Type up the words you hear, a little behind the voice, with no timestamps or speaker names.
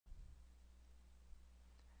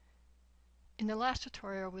In the last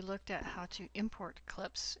tutorial, we looked at how to import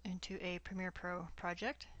clips into a Premiere Pro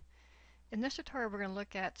project. In this tutorial, we're going to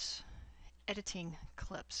look at editing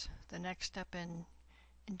clips, the next step in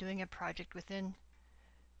doing a project within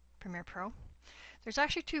Premiere Pro. There's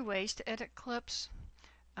actually two ways to edit clips.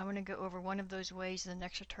 I'm going to go over one of those ways, and the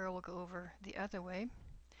next tutorial will go over the other way.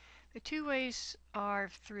 The two ways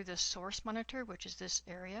are through the source monitor, which is this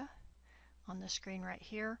area on the screen right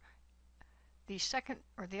here. The second,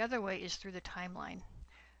 or the other way, is through the timeline.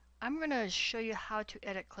 I'm going to show you how to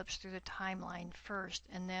edit clips through the timeline first,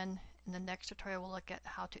 and then in the next tutorial we'll look at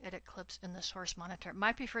how to edit clips in the source monitor.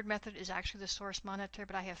 My preferred method is actually the source monitor,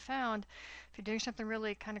 but I have found if you're doing something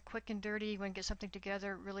really kind of quick and dirty, you want to get something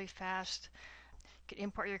together really fast, you can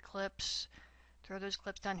import your clips, throw those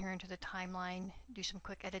clips down here into the timeline, do some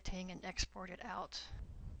quick editing, and export it out.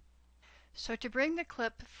 So to bring the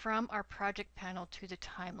clip from our project panel to the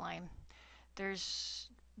timeline,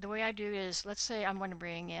 the way I do is, let's say I'm going to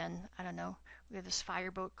bring in, I don't know, we have this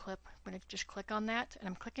fireboat clip. I'm going to just click on that, and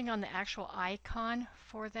I'm clicking on the actual icon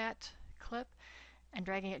for that clip and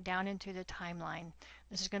dragging it down into the timeline.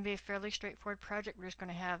 This is going to be a fairly straightforward project. We're just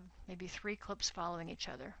going to have maybe 3 clips following each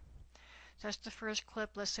other. So that's the first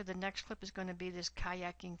clip. Let's say the next clip is going to be this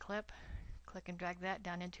kayaking clip. Click and drag that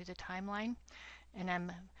down into the timeline, and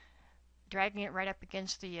I'm dragging it right up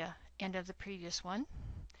against the end of the previous one.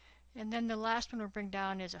 And then the last one we'll bring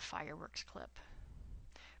down is a fireworks clip.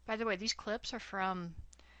 By the way, these clips are from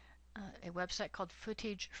a website called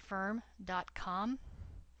footagefirm.com,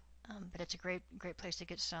 but it's a great place to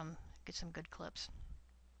get some good clips.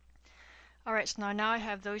 All right, so now I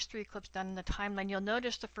have those 3 clips done in the timeline. You'll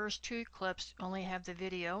notice the first 2 clips only have the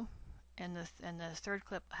video, and the third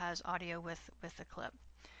clip has audio with the clip.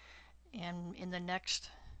 And in the next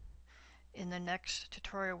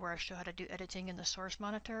tutorial where I show how to do editing in the source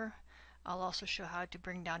monitor, I'll also show how to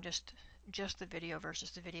bring down just the video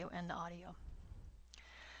versus the video and the audio.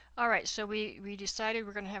 Alright, so we decided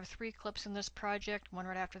we're going to have 3 clips in this project, one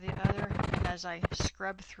right after the other, and as I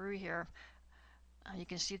scrub through here, you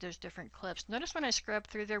can see there's different clips. Notice when I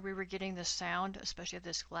scrubbed through there, we were getting the sound, especially of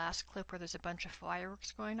this last clip where there's a bunch of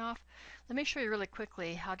fireworks going off. Let me show you really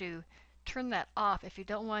quickly how to turn that off if you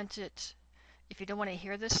don't want to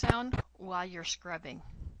hear this sound while you're scrubbing.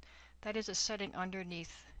 That is a setting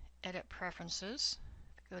underneath Edit Preferences.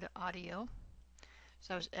 Go to Audio.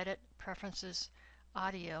 So it's Edit Preferences,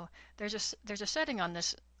 Audio. There's a setting on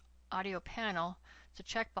this audio panel. It's a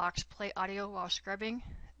checkbox, Play Audio While Scrubbing.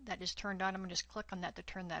 That is turned on. I'm going to just click on that to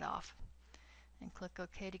turn that off. And click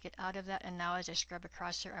OK to get out of that. And now as I scrub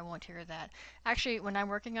across here, I won't hear that. Actually, when I'm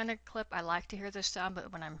working on a clip, I like to hear this sound,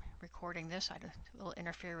 but when I'm recording this, it will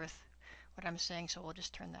interfere with what I'm saying, so we'll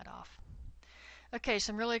just turn that off. Okay,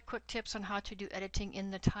 some really quick tips on how to do editing in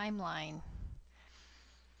the timeline.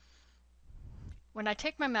 When I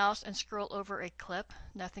take my mouse and scroll over a clip,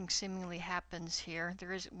 nothing seemingly happens here.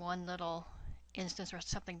 There is one little instance where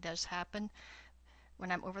something does happen.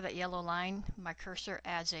 When I'm over that yellow line, my cursor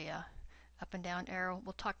adds a up and down arrow.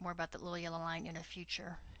 We'll talk more about that little yellow line in a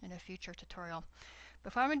future tutorial.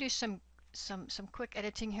 But if I'm going to do some quick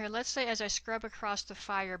editing here, let's say as I scrub across the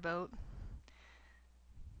fireboat,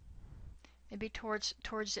 maybe towards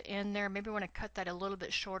the end there, maybe I want to cut that a little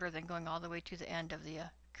bit shorter than going all the way to the end of the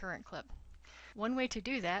current clip. One way to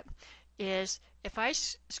do that is if I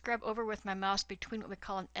scrub over with my mouse between what we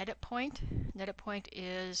call an edit point. An edit point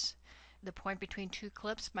is the point between 2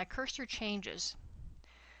 clips. My cursor changes.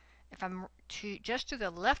 If I'm just to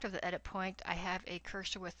the left of the edit point, I have a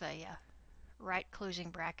cursor with a right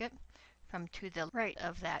closing bracket. If I'm to the right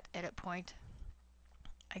of that edit point,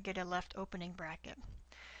 I get a left opening bracket.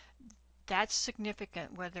 That's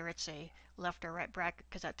significant whether it's a left or right bracket,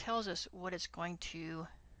 because that tells us what it's going to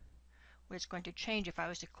change if I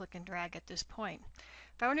was to click and drag at this point.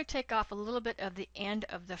 If I want to take off a little bit of the end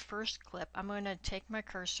of the first clip, I'm going to take my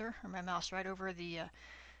cursor or my mouse right over the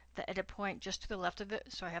edit point just to the left of it,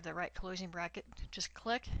 so I have the right closing bracket. Just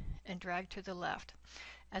click and drag to the left.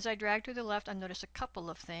 As I drag to the left, I notice a couple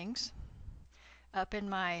of things. Up in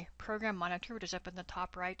my program monitor, which is up in the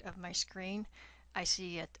top right of my screen, I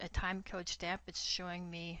see a time code stamp. It's showing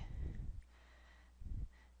me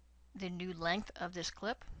the new length of this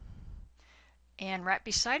clip. And right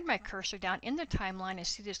beside my cursor down in the timeline, I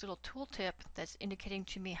see this little tooltip that's indicating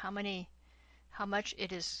to me how much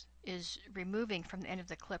it is removing from the end of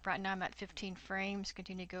the clip. Right now I'm at 15 frames.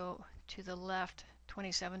 Continue to go to the left,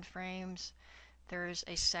 27 frames. There's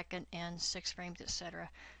a second and 6 frames, etc.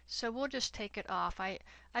 So we'll just take it off. I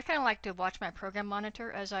kind of like to watch my program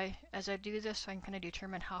monitor as I do this, so I can kind of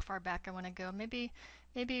determine how far back I want to go. Maybe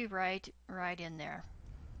right in there.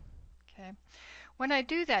 Okay. When I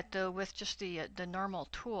do that though with just the normal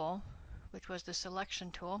tool, which was the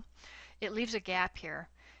selection tool, it leaves a gap here.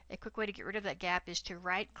 A quick way to get rid of that gap is to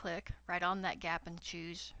right click right on that gap and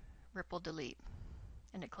choose Ripple Delete,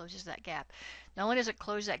 and it closes that gap. Not only does it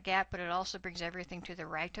close that gap, but it also brings everything to the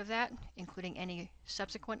right of that, including any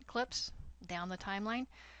subsequent clips down the timeline,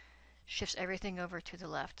 shifts everything over to the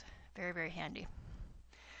left. Very, very handy.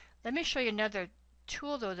 Let me show you another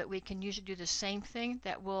tool though that we can use to do the same thing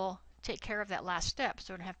that will take care of that last step,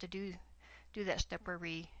 so we don't have to do that step where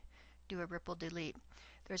we do a Ripple Delete.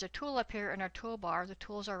 There's a tool up here in our toolbar. The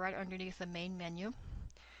tools are right underneath the main menu.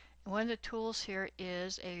 And one of the tools here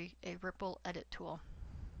is a Ripple Edit tool.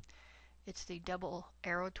 It's the double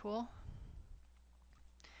arrow tool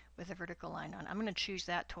with a vertical line on. I'm going to choose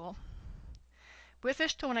that tool. With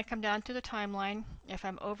this tool, when I come down to the timeline, if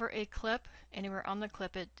I'm over a clip, anywhere on the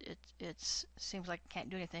clip, it seems like it can't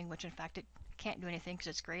do anything, which in fact it can't do anything because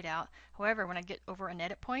it's grayed out. However, when I get over an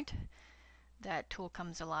edit point, that tool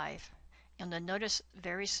comes alive. And then notice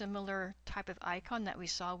very similar type of icon that we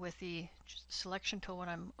saw with the selection tool. When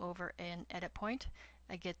I'm over an edit point,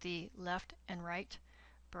 I get the left and right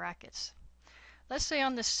brackets. Let's say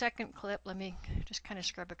on the second clip, let me just kind of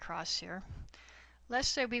scrub across here. Let's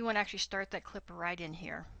say we want to actually start that clip right in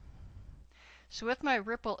here. So with my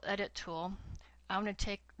Ripple Edit tool, I'm going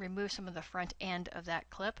to remove some of the front end of that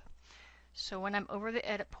clip. So when I'm over the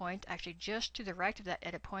edit point, actually just to the right of that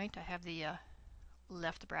edit point, I have the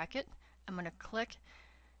left bracket. I'm going to click,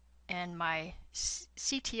 and my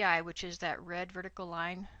CTI, which is that red vertical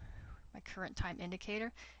line, my current time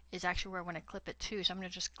indicator, is actually where I want to clip it to. So I'm going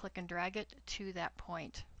to just click and drag it to that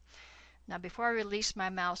point. Now before I release my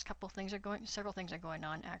mouse, several things are going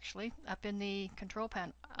on actually. Up in the control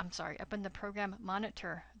panel, up in the program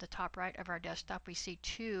monitor, the top right of our desktop, we see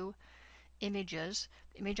two images.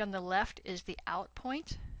 The image on the left is the out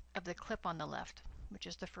point of the clip on the left, which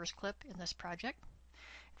is the first clip in this project.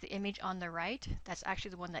 The image on the right, that's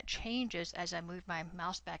actually the one that changes as I move my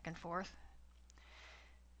mouse back and forth.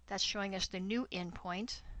 That's showing us the new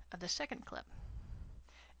endpoint of the second clip.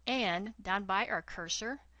 And down by our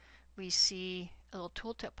cursor, we see a little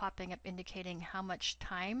tooltip popping up indicating how much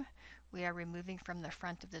time we are removing from the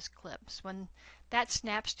front of this clip. So when that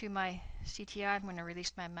snaps to my CTI, I'm going to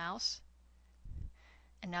release my mouse.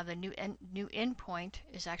 And now the new endpoint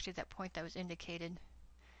is actually that point that was indicated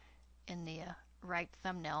in the right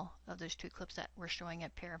thumbnail of those two clips that we're showing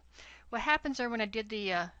up here. What happens there when I did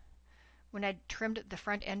when I trimmed the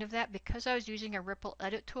front end of that, because I was using a Ripple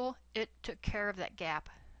Edit tool, it took care of that gap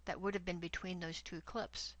that would have been between those two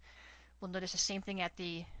clips. We'll notice the same thing at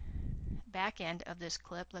the back end of this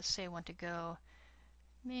clip. Let's say I want to go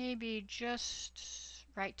maybe just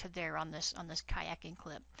right to there on this kayaking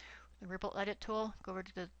clip. The Ripple Edit tool, go over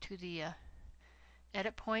to the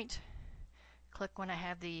edit point, click when I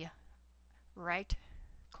have the right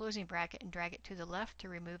closing bracket and drag it to the left to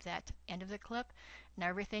remove that end of the clip. Now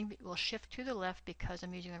everything will shift to the left because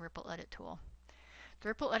I'm using the Ripple Edit tool. The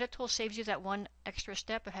Ripple Edit tool saves you that one extra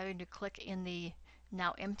step of having to click in the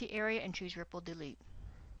now empty area and choose Ripple Delete.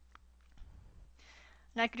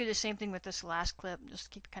 And I could do the same thing with this last clip. Just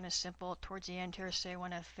keep it kind of simple. Towards the end here, say I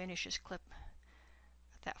want to finish this clip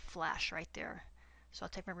with that flash right there. So I'll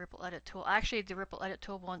take my Ripple Edit tool. Actually, the Ripple Edit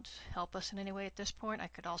tool won't help us in any way at this point. I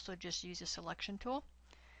could also just use the selection tool.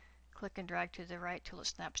 Click and drag to the right till it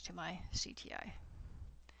snaps to my CTI.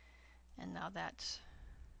 And now that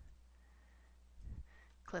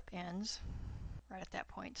clip ends right at that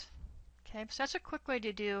point. Okay, so that's a quick way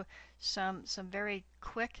to do some very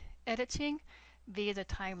quick editing via the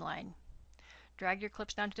timeline. Drag your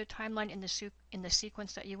clips down to the timeline in the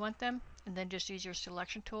sequence that you want them, and then just use your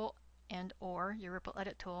selection tool and or your Ripple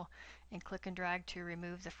Edit tool and click and drag to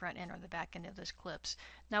remove the front end or the back end of those clips.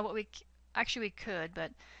 Now what we could,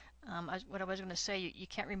 but what I was going to say, you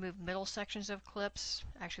can't remove middle sections of clips.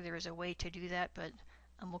 Actually, there is a way to do that, but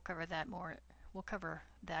we'll cover that more. We'll cover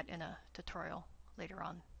that in a tutorial later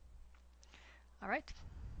on. All right,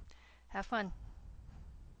 have fun.